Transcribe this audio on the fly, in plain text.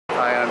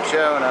Hi, I'm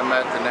Joe, and I'm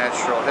at the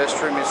Natural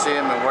History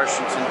Museum in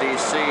Washington,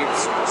 D.C., the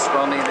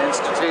Smithsonian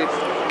Institute.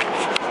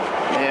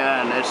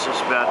 And it's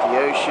just about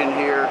the ocean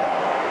here,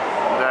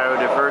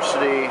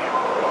 biodiversity.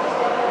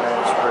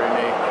 That's pretty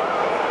neat.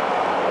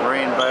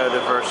 Marine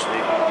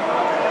biodiversity.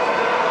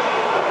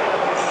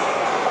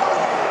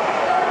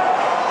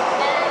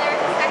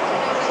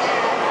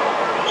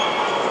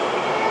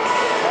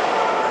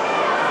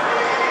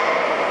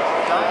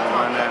 I'm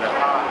running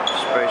out of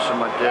space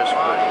on my disc,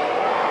 but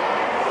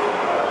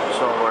it's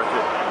all worth it.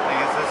 I think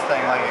it's this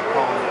thing like it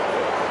pulls it.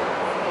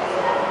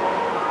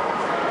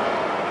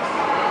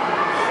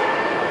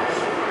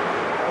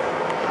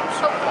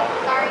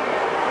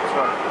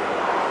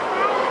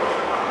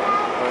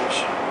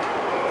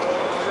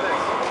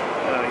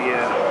 Oh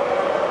yeah.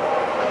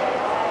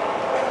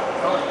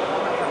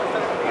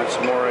 Got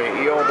some more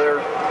eel there.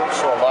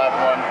 Saw a live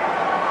one.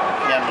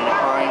 Down in the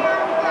pine.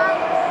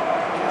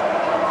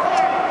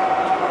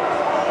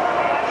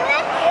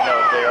 You know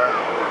what they are.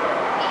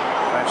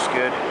 That's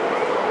good.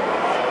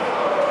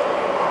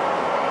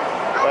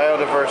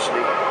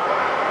 Biodiversity.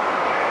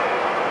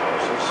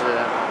 This is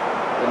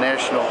the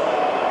National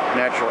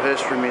Natural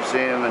History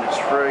Museum, and it's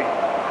free.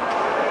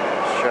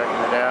 Just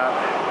checking it out.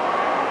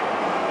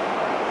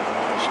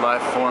 There's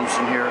life forms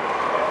in here.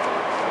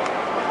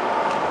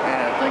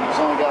 And I think it's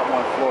only got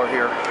one floor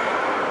here.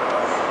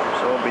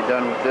 So we'll be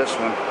done with this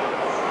one.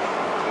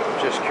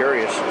 Just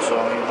curious, that's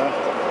all, you know.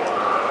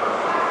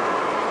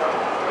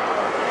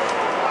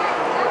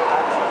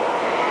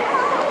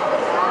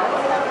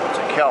 It's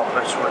a kelp,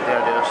 that's what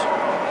that is.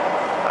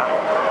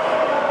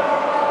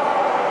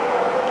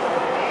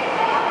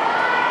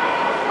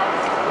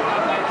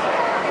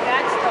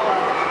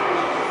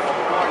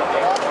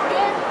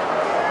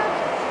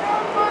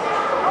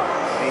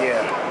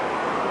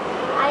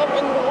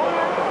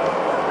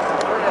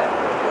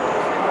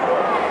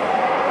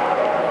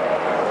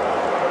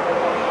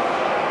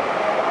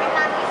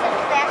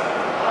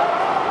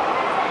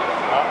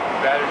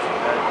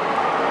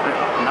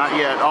 Not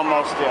yet,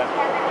 almost yet.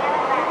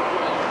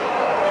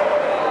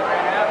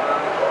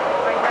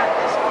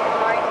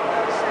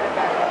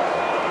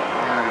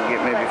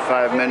 Get maybe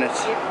 5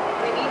 minutes. We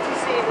need to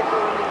save it for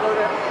when we go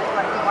to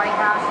like the White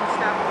House and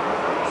stuff.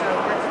 So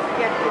let's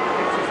get good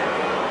pictures of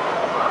it.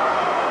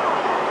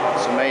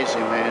 It's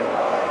amazing, man.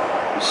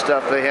 The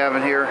stuff they have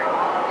in here,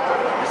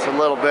 it's a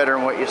little better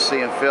than what you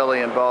see in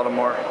Philly and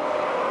Baltimore.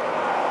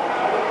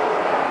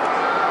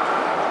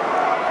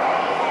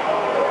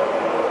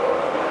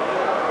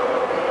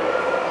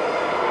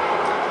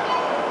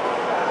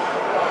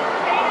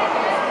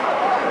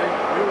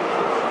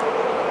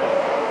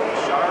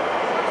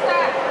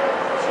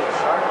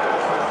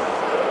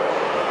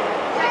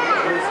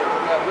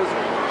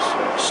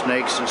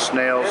 Snakes and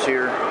snails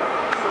here.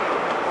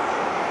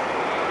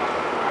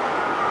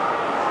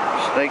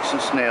 Snakes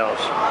and snails.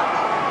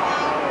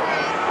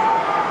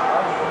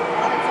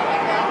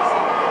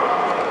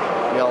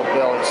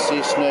 Yellow-bellied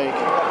sea snake.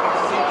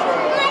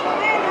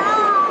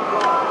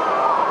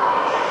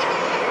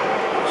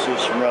 See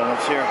some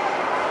rodents here.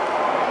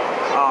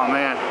 Oh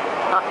man.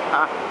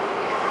 I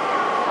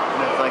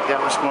didn't think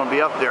that was going to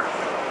be up there.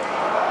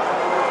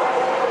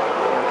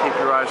 Keep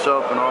your eyes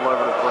open all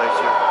over the place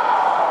here.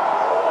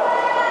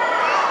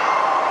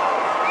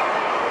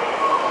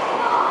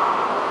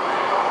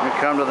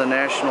 Come to the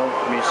National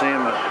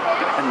Museum of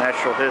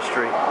Natural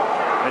History.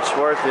 It's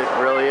worth it, it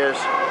really is.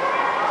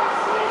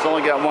 It's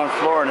only got one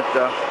floor in it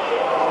though.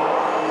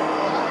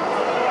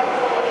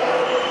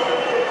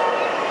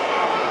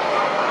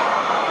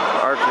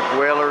 Arctic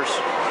whalers.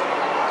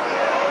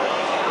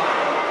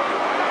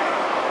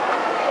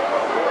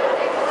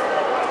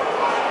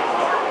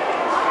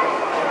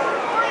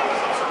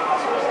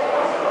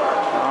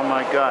 Oh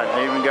my God,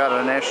 they even got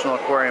a national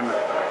aquarium.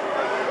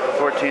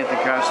 14th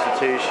and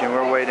Constitution.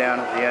 We're way down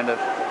at the end of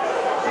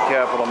the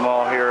Capitol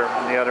Mall here.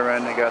 On the other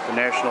end, they got the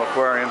National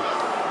Aquarium.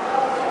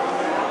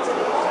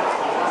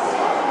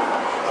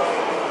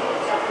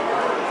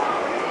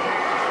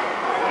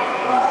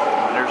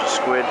 There's a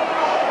squid.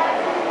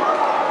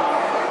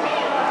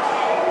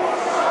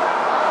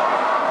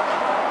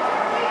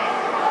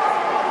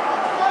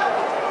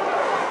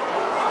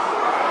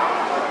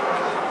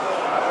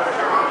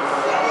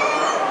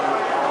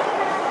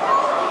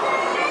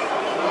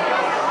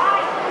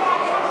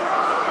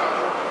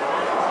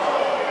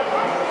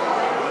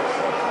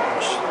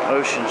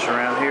 Oceans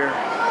around here.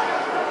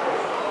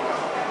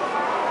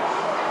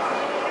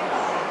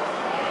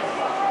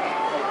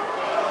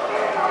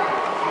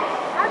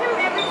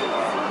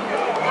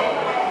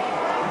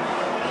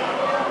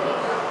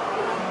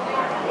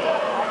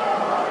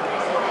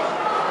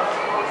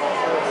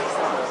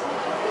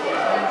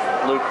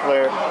 Blue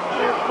flare,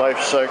 their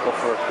life cycle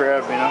for a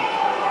crab, you know.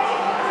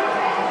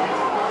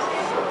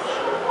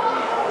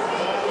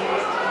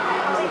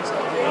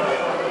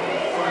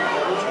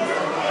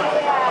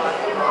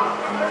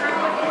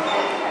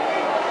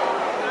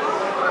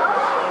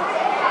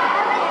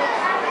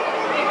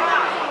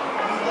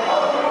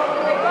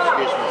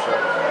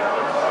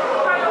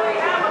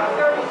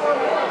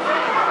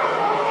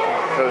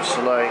 Coast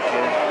Lake.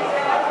 kid.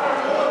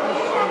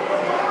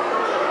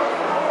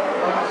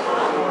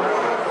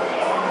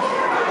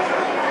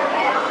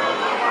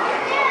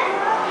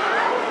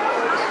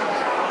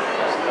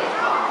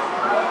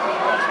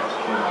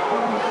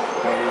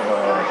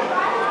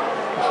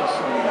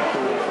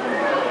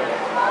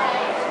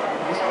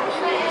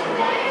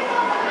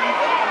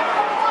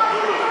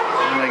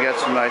 And they got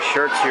some nice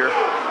shirts here.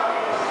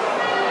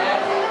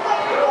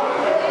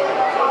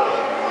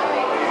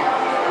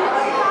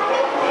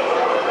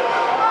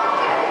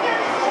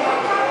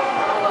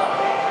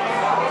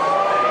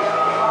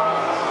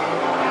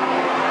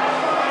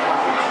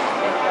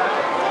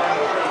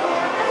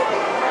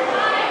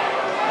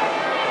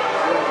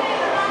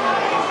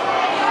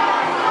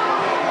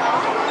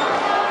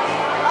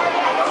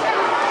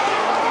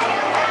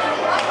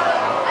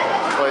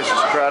 Place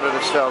is crowded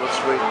as hell this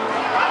week.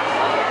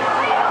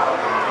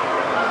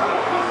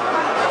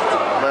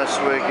 Last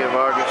week of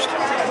August.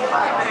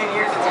 9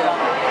 years ago.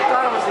 I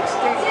thought it was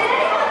extinct.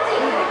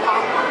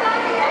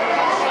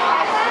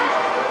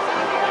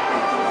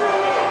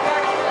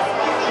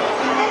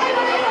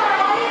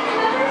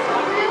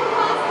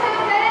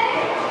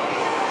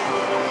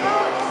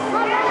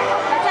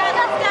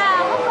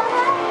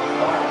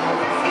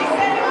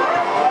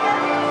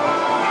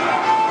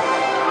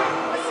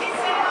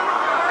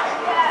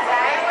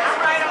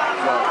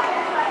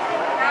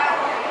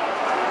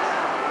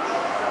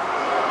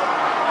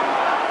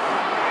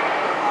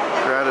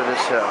 Crowded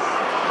as hell.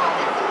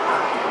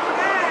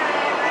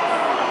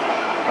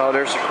 Oh,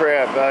 there's a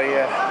crab. Oh,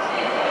 yeah.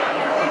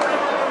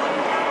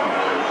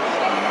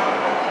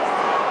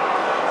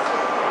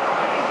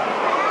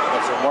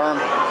 That's a worm.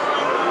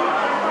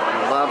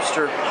 A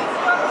lobster.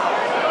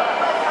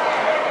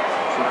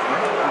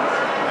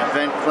 A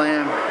vent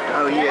clam.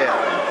 Oh, yeah.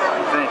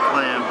 Vent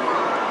clam.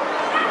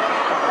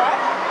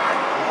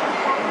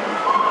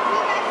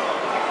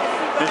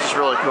 This is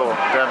really cool.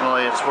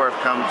 Definitely, it's worth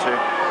coming to.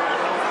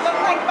 Look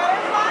like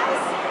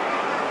butterflies?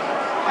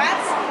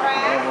 That's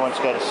crab. Everyone's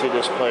got to see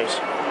this place.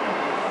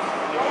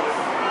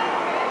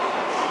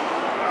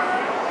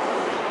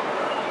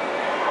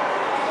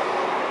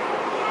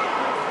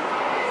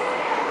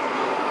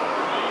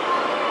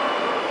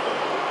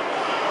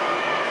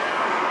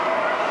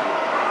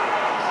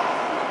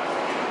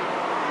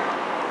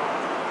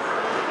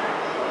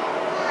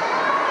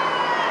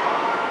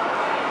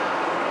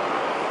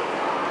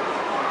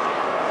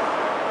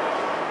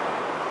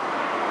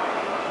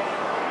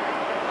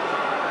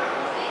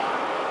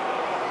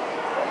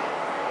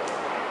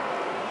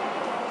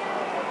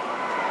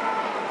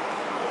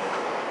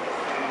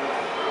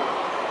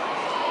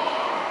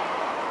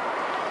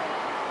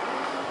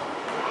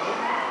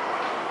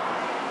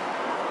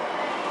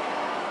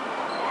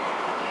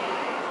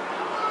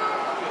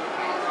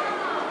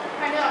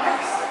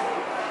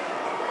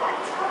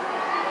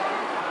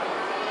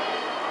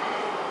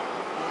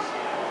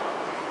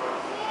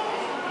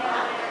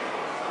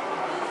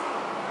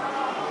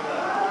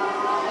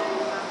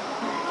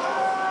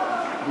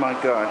 My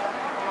God.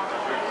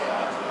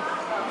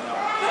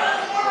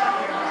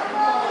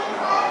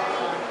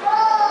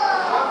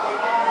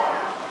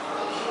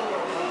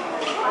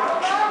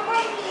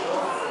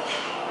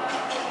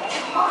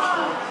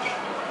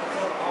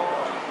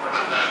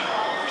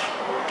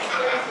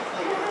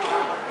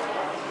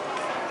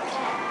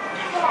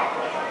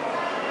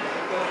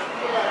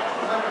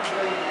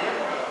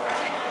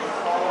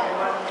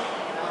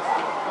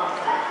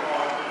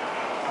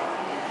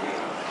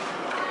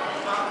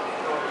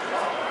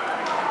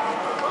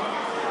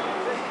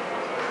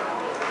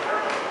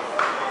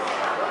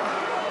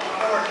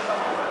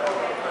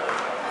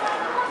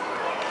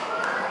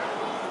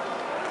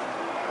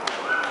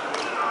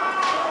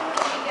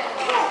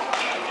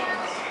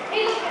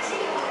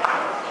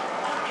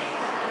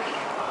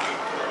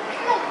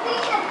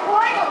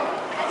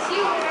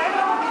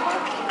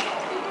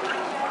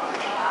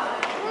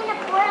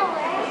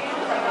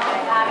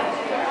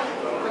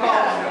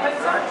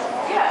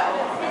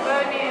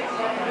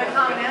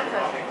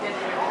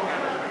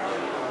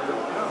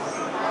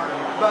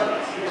 But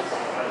which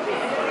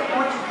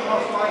is the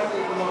most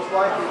likely? The most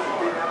likely to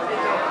be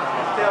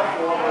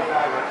therefore we're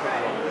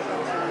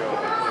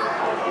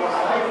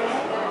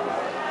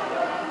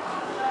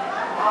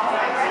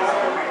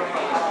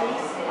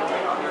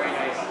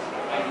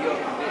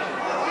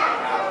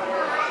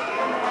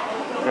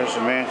There's a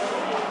man.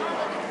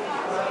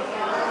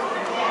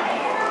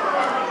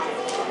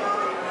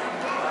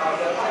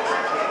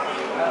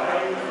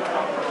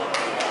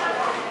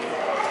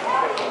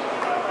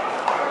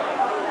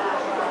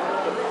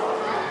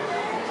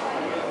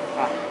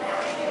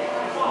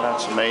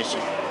 That's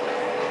amazing.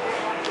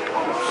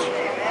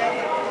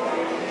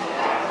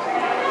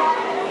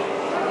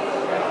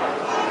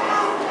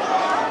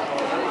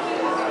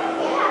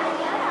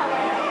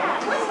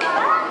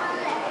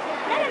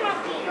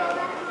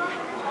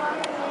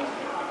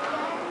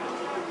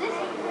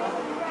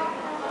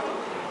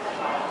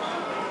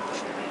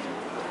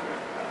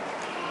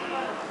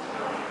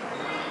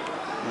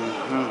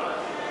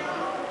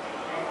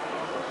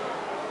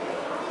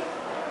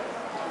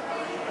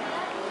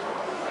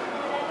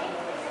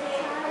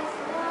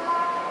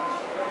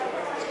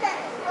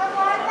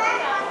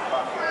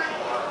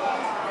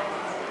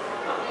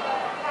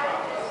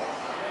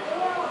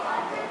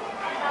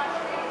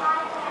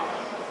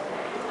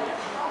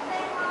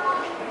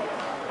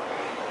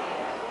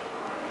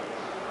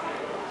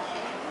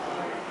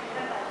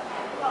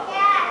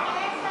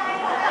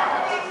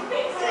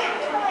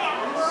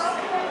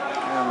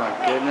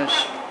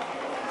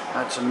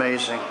 It's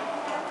amazing.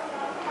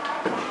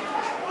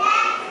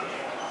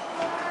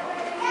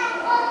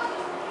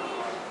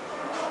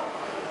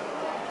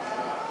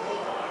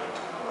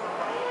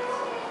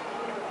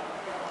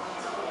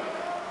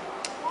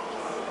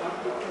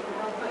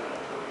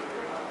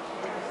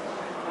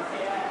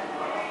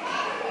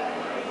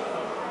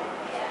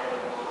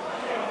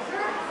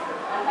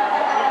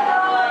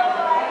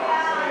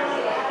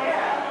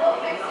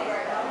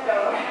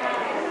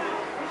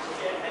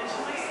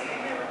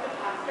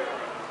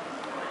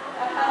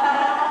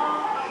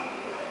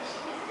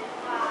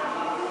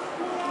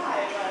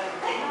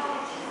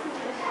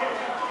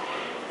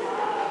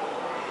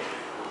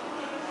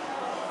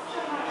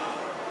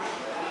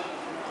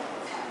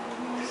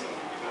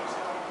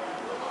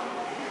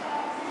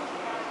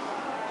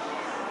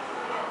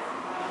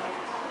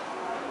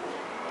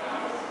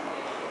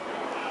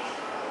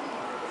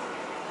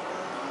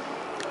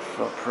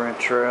 Footprint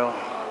trail.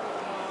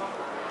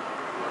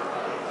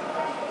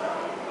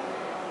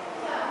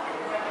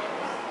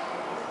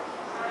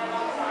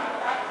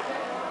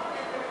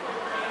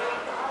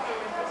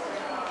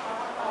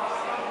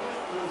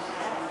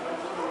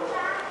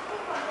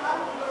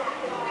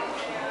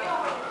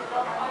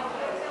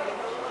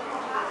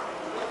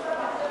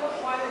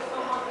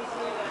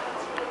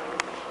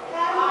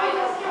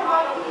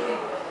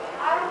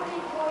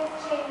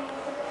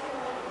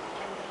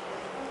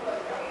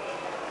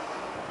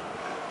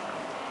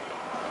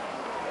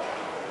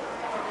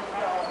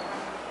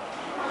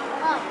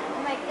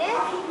 Like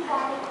this?